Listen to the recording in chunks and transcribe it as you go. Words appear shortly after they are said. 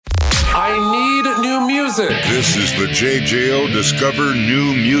I need new music. This is the JJO Discover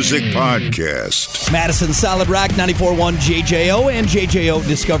New Music Podcast. Madison Solid Rock 94.1 JJO and JJO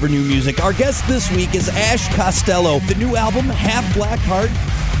Discover New Music. Our guest this week is Ash Costello. The new album, Half Black Heart,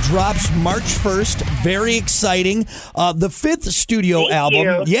 drops March 1st. Very exciting. The fifth studio album.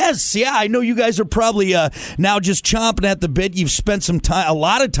 You. Yes, yeah, I know you guys are probably now just chomping at the bit. You've spent a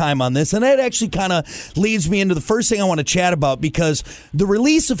lot of time on this, and that actually kind of leads me into the first thing I want to chat about, because the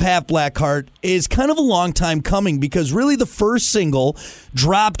release of Half Black Heart is kind of a long time coming, because really the first single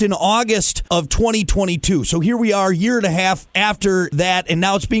dropped in August of 2022. So here we are, a year and a half after that, and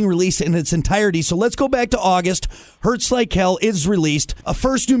now it's being released in its entirety. So let's go back to August. Hurts Like Hell is released.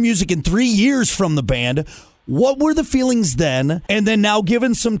 First new music in 3 years from the band. What were the feelings then? And then now,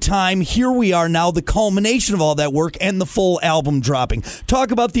 given some time, here we are now, the culmination of all that work and the full album dropping.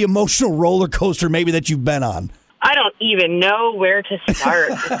 Talk about the emotional roller coaster maybe that you've been on. I don't even know where to start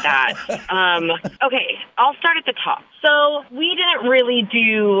with that. Okay, I'll start at the top. So we didn't really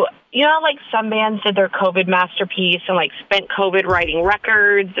do, you know, like some bands did their COVID masterpiece and like spent COVID writing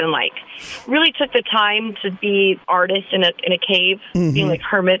records and like really took the time to be artists in a cave, being like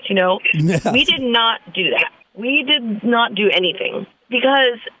hermits, you know. Yes. We did not do that. We did not do anything,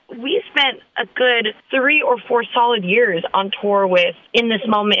 because we spent a good 3 or 4 solid years on tour with In This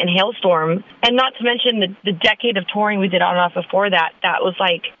Moment and Hailstorm. And not to mention the decade of touring we did on and off before that. That was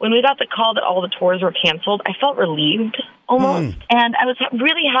like, when we got the call that all the tours were canceled, I felt relieved almost. And I was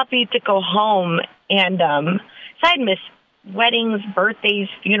really happy to go home. And so I had missed weddings, birthdays,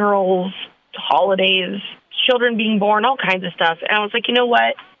 funerals, holidays, children being born, all kinds of stuff. And I was like, you know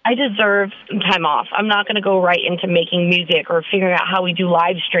what? I deserve some time off. I'm not going to go right into making music or figuring out how we do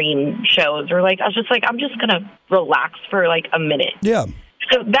live stream shows. Or like, I was just like, I'm just going to relax for like a minute. Yeah.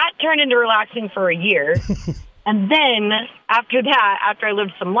 So that turned into relaxing for a year. And then after that, after I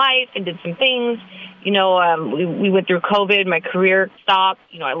lived some life and did some things, you know, we went through COVID. My career stopped.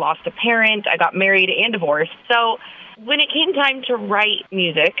 You know, I lost a parent. I got married and divorced. So when it came time to write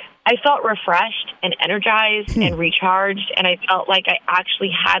music, I felt refreshed and energized and recharged, and I felt like I actually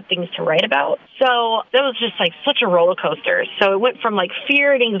had things to write about. So that was just like such a roller coaster. So it went from like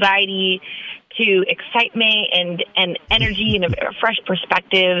fear and anxiety to excitement and energy and a fresh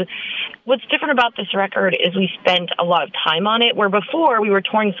perspective. What's different about this record is we spent a lot of time on it, where before we were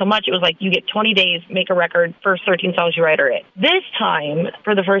touring so much, it was like you get 20 days, make a record, first 13 songs you write are it. This time,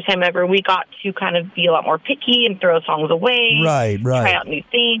 for the first time ever, we got to kind of be a lot more picky and throw songs away. Right. Try out new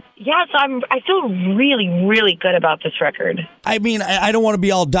things. Yeah, so I feel really, really good about this record. I mean, I don't want to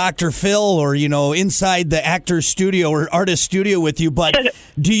be all Dr. Phil or, you know, inside the actor's studio or artist studio with you, but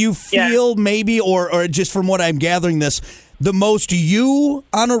do you feel maybe, or just from what I'm gathering the most you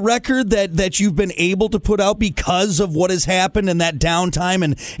on a record that you've been able to put out because of what has happened and that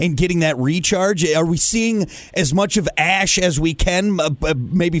downtime and getting that recharge? Are we seeing as much of Ash as we can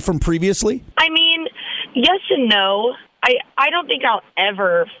maybe from previously? I mean, yes and no. I don't think I'll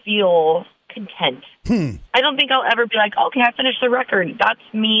ever feel content. I don't think I'll ever be like, okay, I finished the record. That's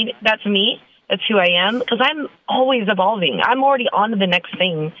me. That's who I am. Because I'm always evolving. I'm already on to the next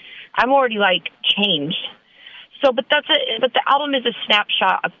thing. I'm already like changed. So, but but the album is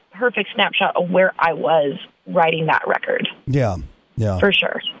a perfect snapshot of where I was writing that record. Yeah. For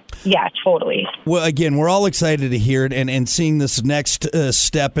sure. Yeah, totally. Well, again, we're all excited to hear it and seeing this next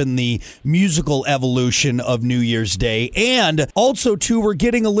step in the musical evolution of New Year's Day. And also, too, we're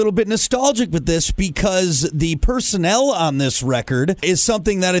getting a little bit nostalgic with this because the personnel on this record is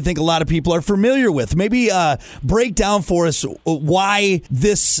something that I think a lot of people are familiar with. Maybe break down for us why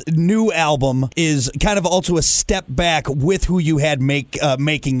this new album is kind of also a step back with who you had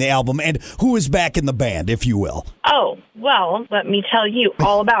making the album and who is back in the band, if you will. Oh, well, let me tell you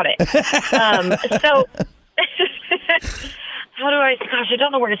all about it. So, I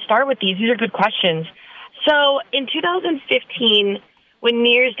don't know where to start with these. These are good questions. So, in 2015, when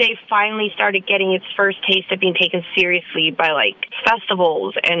New Year's Day finally started getting its first taste of being taken seriously by, like,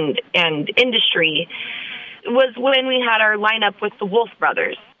 festivals and industry, was when we had our lineup with the Wolf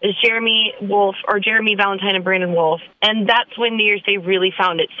Brothers. It's Jeremy Valentine and Brandon Wolf. And that's when New Year's Day really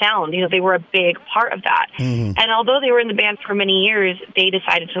found its sound. You know, they were a big part of that. Mm-hmm. And although they were in the band for many years, they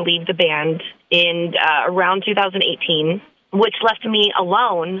decided to leave the band in around 2018, which left me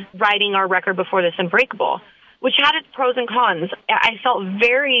alone writing our record before this, Unbreakable, which had its pros and cons. I felt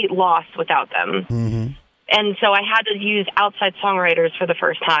very lost without them. Mm-hmm. And so I had to use outside songwriters for the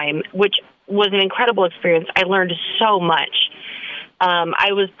first time, which was an incredible experience. I learned so much.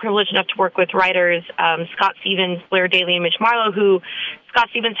 I was privileged enough to work with writers Scott Stevens, Blair Daly, and Mitch Marlowe, who Scott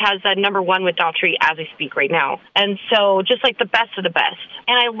Stevens has number one with Daughtry as we speak right now. And so just like the best of the best.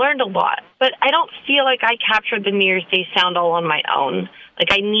 And I learned a lot. But I don't feel like I captured the New Year's Day sound all on my own.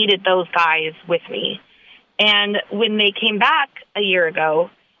 Like I needed those guys with me. And when they came back a year ago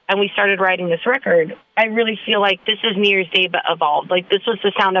and we started writing this record, I really feel like this is New Year's Day but evolved. Like this was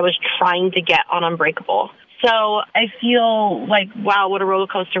the sound I was trying to get on Unbreakable. So I feel like, wow, what a roller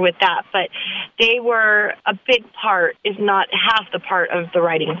coaster with that. But they were a big part, if not half the part of the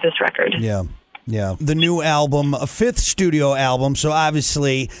writing of this record. Yeah. The new album, a fifth studio album, so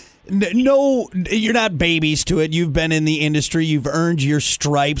obviously... No, you're not babies to it. You've been in the industry. You've earned your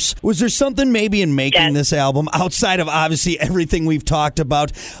stripes. Was there something maybe in making this album, outside of obviously everything we've talked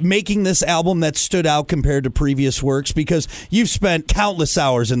about, making this album that stood out compared to previous works? Because you've spent countless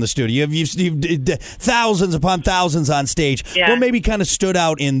hours in the studio. You've thousands upon thousands on stage. Yeah. What maybe kind of stood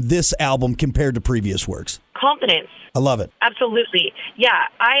out in this album compared to previous works? Confidence. I love it. Absolutely. Yeah.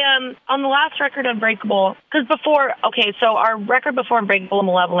 I on the last record, Unbreakable, because so our record before Unbreakable,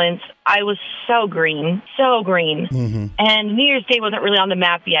 Malevolence, I was so green. Mm-hmm. And New Year's Day wasn't really on the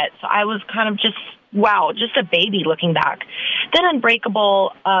map yet. So I was kind of just a baby looking back. Then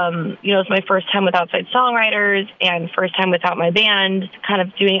Unbreakable, it was my first time with outside songwriters and first time without my band, kind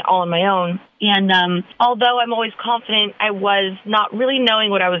of doing it all on my own. And although I'm always confident, I was not really knowing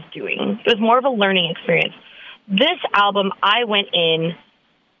what I was doing. It was more of a learning experience. This album, I went in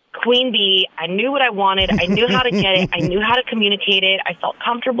Queen Bee. I knew what I wanted. I knew how to get it. I knew how to communicate it. I felt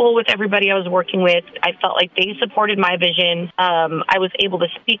comfortable with everybody I was working with. I felt like they supported my vision. I was able to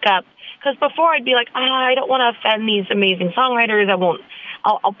speak up. Because before I'd be like, I don't want to offend these amazing songwriters.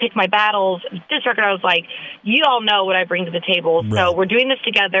 I'll pick my battles. This record, I was like, you all know what I bring to the table. Right. So we're doing this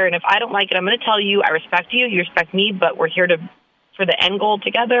together. And if I don't like it, I'm going to tell you. I respect you. You respect me. But we're here for the end goal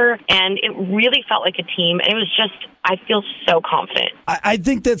together. And it really felt like a team. And it was just, I feel so confident. I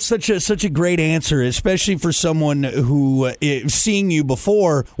think that's such a great answer, especially for someone who, seeing you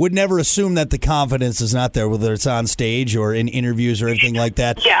before, would never assume that the confidence is not there, whether it's on stage or in interviews or anything like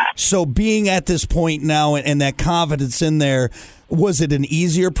that. Yeah. So being at this point now and that confidence in there, was it an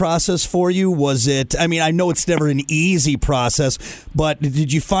easier process for you? Was it, I mean, I know it's never an easy process, but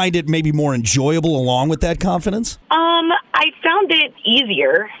did you find it maybe more enjoyable along with that confidence? I found it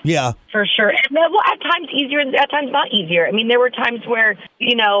easier. Yeah. For sure. Well, at times easier, at times not easier. I mean, there were times where,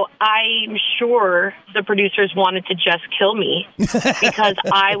 I'm sure the producers wanted to just kill me because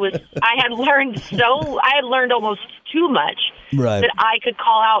I had learned almost too much right. that I could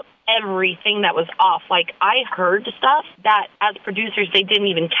call out everything that was off. Like, I heard stuff that as producers they didn't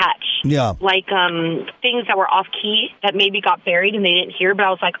even catch. Yeah. Like things that were off key that maybe got buried and they didn't hear, but I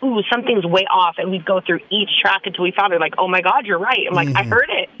was like, ooh, something's way off. And we'd go through each track until we found it. Like, oh my God, you're right. I'm like, I heard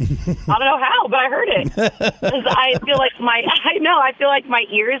it. I don't know how, but I heard it. Because I feel like my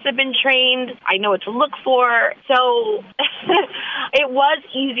ears have been trained. I know what to look for. So it was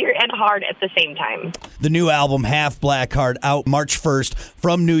easier and hard at the same time. The new album, Half Black Heart, out March 1st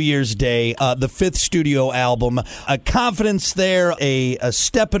from New Year's Day, the fifth studio album. A confidence there, a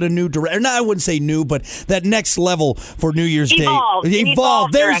step in a new direction. No, I wouldn't say new, but that next level for New Year's Day.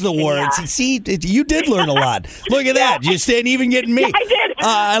 Evolved. There's the word. Yeah. See, you did learn a lot. Look at that. You didn't even get me. Yeah, I did.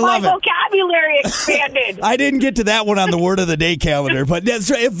 I love it. My vocabulary expanded. I didn't get to that one on the Word of the Day calendar, but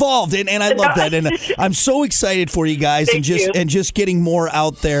that's evolved, and I love that. And I'm so excited for you guys and just getting more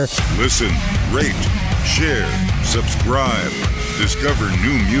out there. Listen, rate, share, subscribe. Discover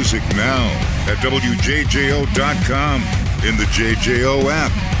new music now at WJJO.com, in the JJO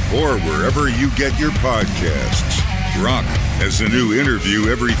app, or wherever you get your podcasts. Rock has a new interview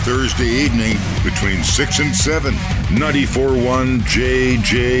every Thursday evening between 6 and 7. 94.1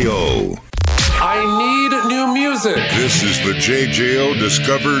 JJO. I need new music. This is the JJO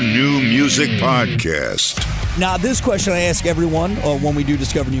Discover New Music Podcast. Now, this question I ask everyone when we do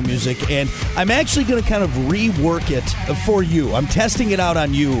Discover New Music, and I'm actually going to kind of rework it for you. I'm testing it out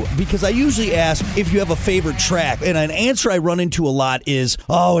on you because I usually ask if you have a favorite track, and an answer I run into a lot is,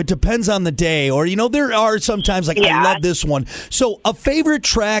 it depends on the day, or, there are sometimes like, I love this one. So a favorite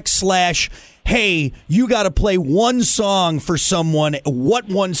track / hey, you got to play one song for someone. What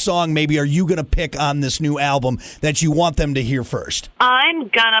one song maybe are you going to pick on this new album that you want them to hear first? I'm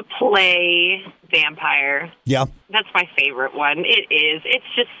going to play Vampire. Yeah. That's my favorite one. It is. It's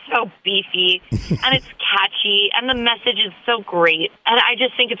just so beefy, and it's catchy, and the message is so great. And I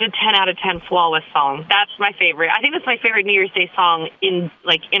just think it's a 10 out of 10 flawless song. That's my favorite. I think that's my favorite New Year's Day song in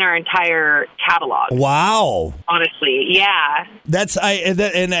our entire catalog. Wow. Honestly, yeah.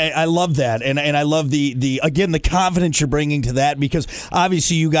 I love that, and I love the again the confidence you're bringing to that, because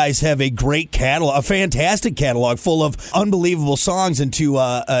obviously you guys have a great catalog, a fantastic catalog full of unbelievable songs, and to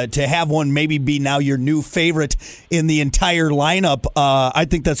have one maybe be now your new favorite in the entire lineup, I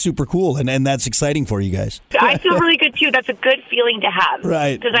think that's super cool, and that's exciting for you guys. I feel really good too. That's a good feeling to have,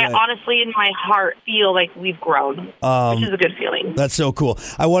 right? Because I honestly, in my heart, feel like we've grown, which is a good feeling. That's so cool.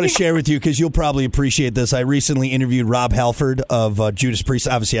 I want to share with you, because you'll probably appreciate this. I recently interviewed Rob Halford of Judas Priest.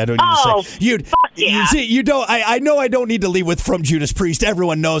 Obviously, I don't need to say you. Yeah. You see, you don't. I know I don't need to lead with from Judas Priest.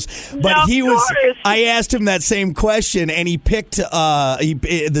 Everyone knows, but no, he was. Course. I asked him that same question, and he picked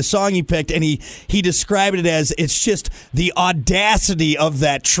the song he picked, and he described it as it's just the audacity of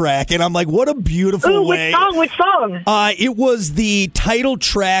that track, and I'm like, what a beautiful way. Which song? It was the title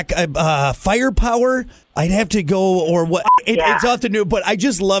track, Firepower. I'd have to go, or what? It's off the new, but I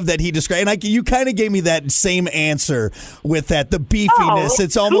just love that he described. And you kind of gave me that same answer with that, the beefiness.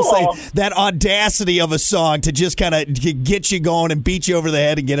 It's almost like that audacity of a song to just kind of get you going and beat you over the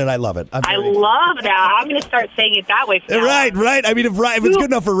head and get it. I love it. I love that. I'm going to start saying it that way. From now on. Right. I mean, if it's good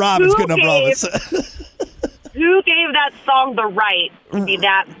enough for Rob, it's good enough for all of us. Who gave that song the right to be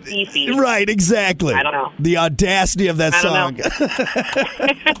that beefy? Right, exactly. I don't know. The audacity of that song.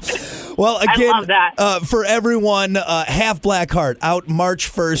 Well, again, I love that. For everyone, Half Black Heart out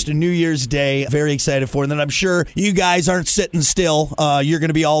March 1st, New Year's Day. Very excited for it. And then I'm sure you guys aren't sitting still. You're going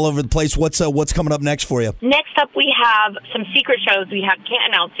to be all over the place. What's coming up next for you? Next up, we have some secret shows we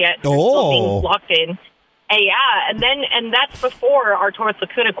can't announce yet. They're still being locked in. And that's before our tour with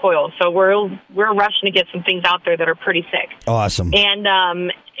Lacuna Coil. So we're rushing to get some things out there that are pretty sick. Awesome. And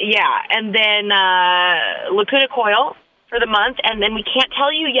and then Lacuna Coil for the month, and then we can't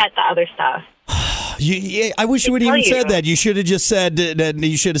tell you yet the other stuff. I wish you would even said that. You should have just said that.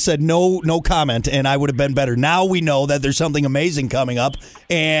 You should have said no comment, and I would have been better. Now we know that there's something amazing coming up,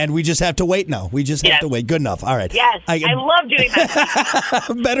 and we just have to wait now. We just have to wait. Good enough. All right. Yes, I love doing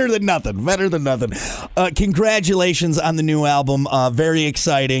that. Better than nothing. Congratulations on the new album. Very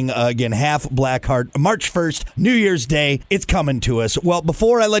exciting. Again, Half Black Heart. March 1st, New Year's Day. It's coming to us. Well,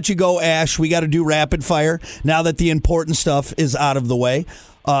 before I let you go, Ash, we got to do rapid fire now that the important stuff is out of the way.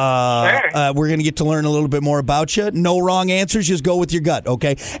 Sure. We're going to get to learn a little bit more about you. No wrong answers. Just go with your gut,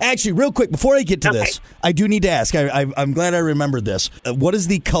 okay? Actually, real quick, before I get to this, I do need to ask. I'm glad I remembered this. What is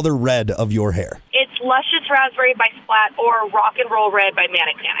the color red of your hair? It's Luscious Raspberry by Splat or Rock and Roll Red by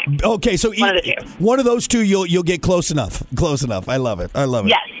Manic Panic. Okay, so one of the two. One of those two, you'll get close enough. Close enough. I love it.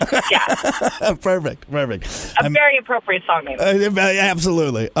 Yes. Yeah. Perfect. A very appropriate song name.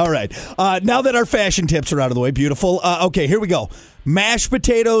 Absolutely. All right. Now that our fashion tips are out of the way, beautiful. Okay, here we go. Mashed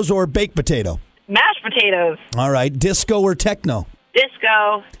potatoes or baked potato? Mashed potatoes. All right. Disco or techno?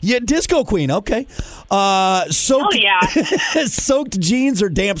 Disco. Yeah, disco queen. Okay. Soaked jeans or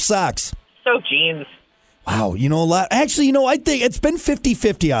damp socks? Soaked jeans. Wow, a lot. Actually, I think it's been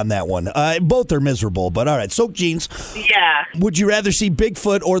 50-50 on that one. Both are miserable, but all right. Soaked jeans. Yeah. Would you rather see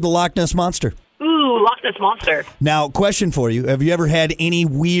Bigfoot or the Loch Ness Monster? Ooh, Loch Ness Monster. Now, question for you. Have you ever had any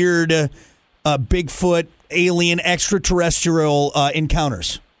weird Bigfoot, alien, extraterrestrial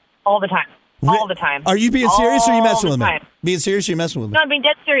encounters? All the time. All the time. Are you being serious or are you messing with me? Time. Being serious or are you messing with me? No, I'm being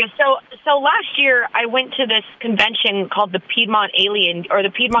dead serious. So last year I went to this convention called the Piedmont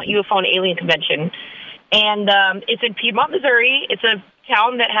UFO and Alien Convention. And it's in Piedmont, Missouri. It's a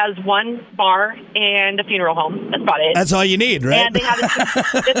town that has one bar and a funeral home. That's about it. That's all you need, right? And they have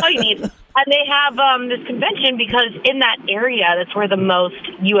that's all you need. And they have this convention because in that area, that's where the most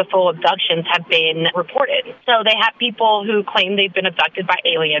UFO abductions have been reported. So they have people who claim they've been abducted by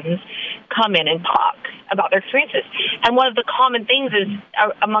aliens come in and talk about their experiences. And one of the common things is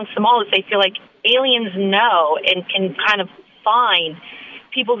amongst them all is they feel like aliens know and can kind of find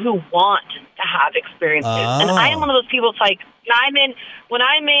people who want to have experiences. And I am one of those people. It's like when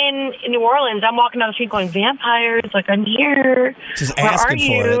I'm in New Orleans, I'm walking down the street going, vampires, like, I'm here. Just where asking are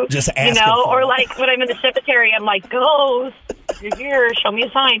you? for it. Just asking for or it. like when I'm in the cemetery, I'm like, ghost, you're here, show me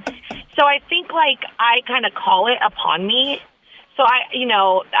a sign. So I think like I kind of call it upon me. So I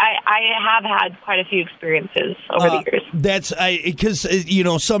have had quite a few experiences over the years. That's because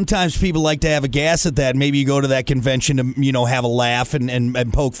sometimes people like to have a gas at that. Maybe you go to that convention to have a laugh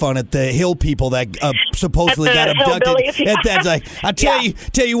and poke fun at the hill people that supposedly got abducted. That's like I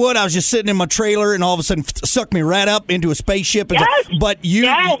tell you what, I was just sitting in my trailer and all of a sudden sucked me right up into a spaceship. Yes. But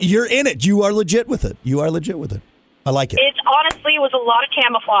you're in it. You are legit with it. I like it. It honestly was a lot of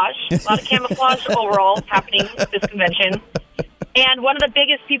camouflage overall happening at this convention. And one of the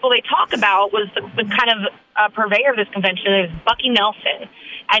biggest people they talk about was the kind of purveyor of this convention is Bucky Nelson.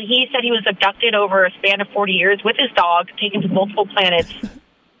 And he said he was abducted over a span of 40 years with his dog, taken to multiple planets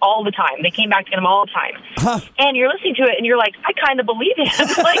all the time. They came back to him all the time. Huh. And you're listening to it, and you're like, I kind of believe him.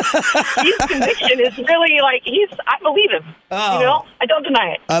 Like, his conviction is really like, I believe him. Oh. You know? I don't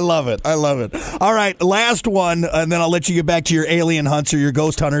deny it. I love it. All right, last one, and then I'll let you get back to your alien hunts or your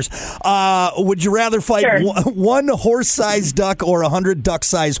ghost hunters. Would you rather fight one horse-sized duck or 100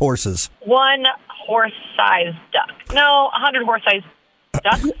 duck-sized horses? One horse-sized duck. No, 100 horse-sized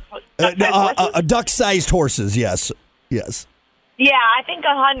ducks? A duck-sized horses, yes. Yeah, I think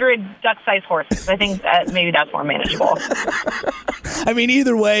 100 duck-sized horses. I think that maybe that's more manageable. I mean,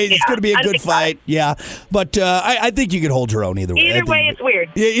 either way, it's going to be a good fight. Yeah, but I think you could hold your own either way. Either way, it's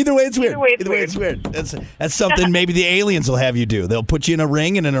weird. Yeah, either way, it's weird. That's something maybe the aliens will have you do. They'll put you in a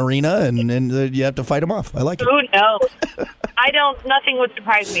ring in an arena, and you have to fight them off. I like it. Who knows? Nothing would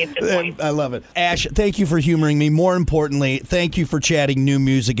surprise me at this point. I love it. Ash, thank you for humoring me. More importantly, thank you for chatting new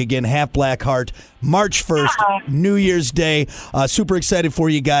music again. Half Black Heart, March 1st, New Year's Day. Super excited for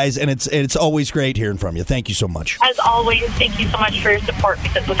you guys, and it's always great hearing from you. Thank you so much. As always, thank you so much for your support,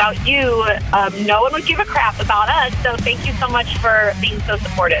 because without you, no one would give a crap about us. So thank you so much for being so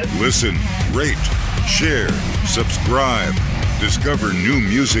supportive. Listen, rate, share, subscribe. Discover new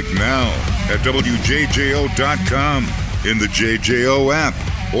music now at WJJO.com, in the JJO app,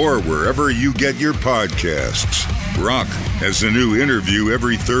 or wherever you get your podcasts. Rock has a new interview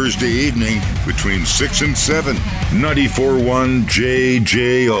every Thursday evening between 6 and 7. 94.1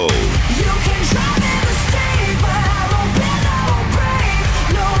 JJO. You can try it.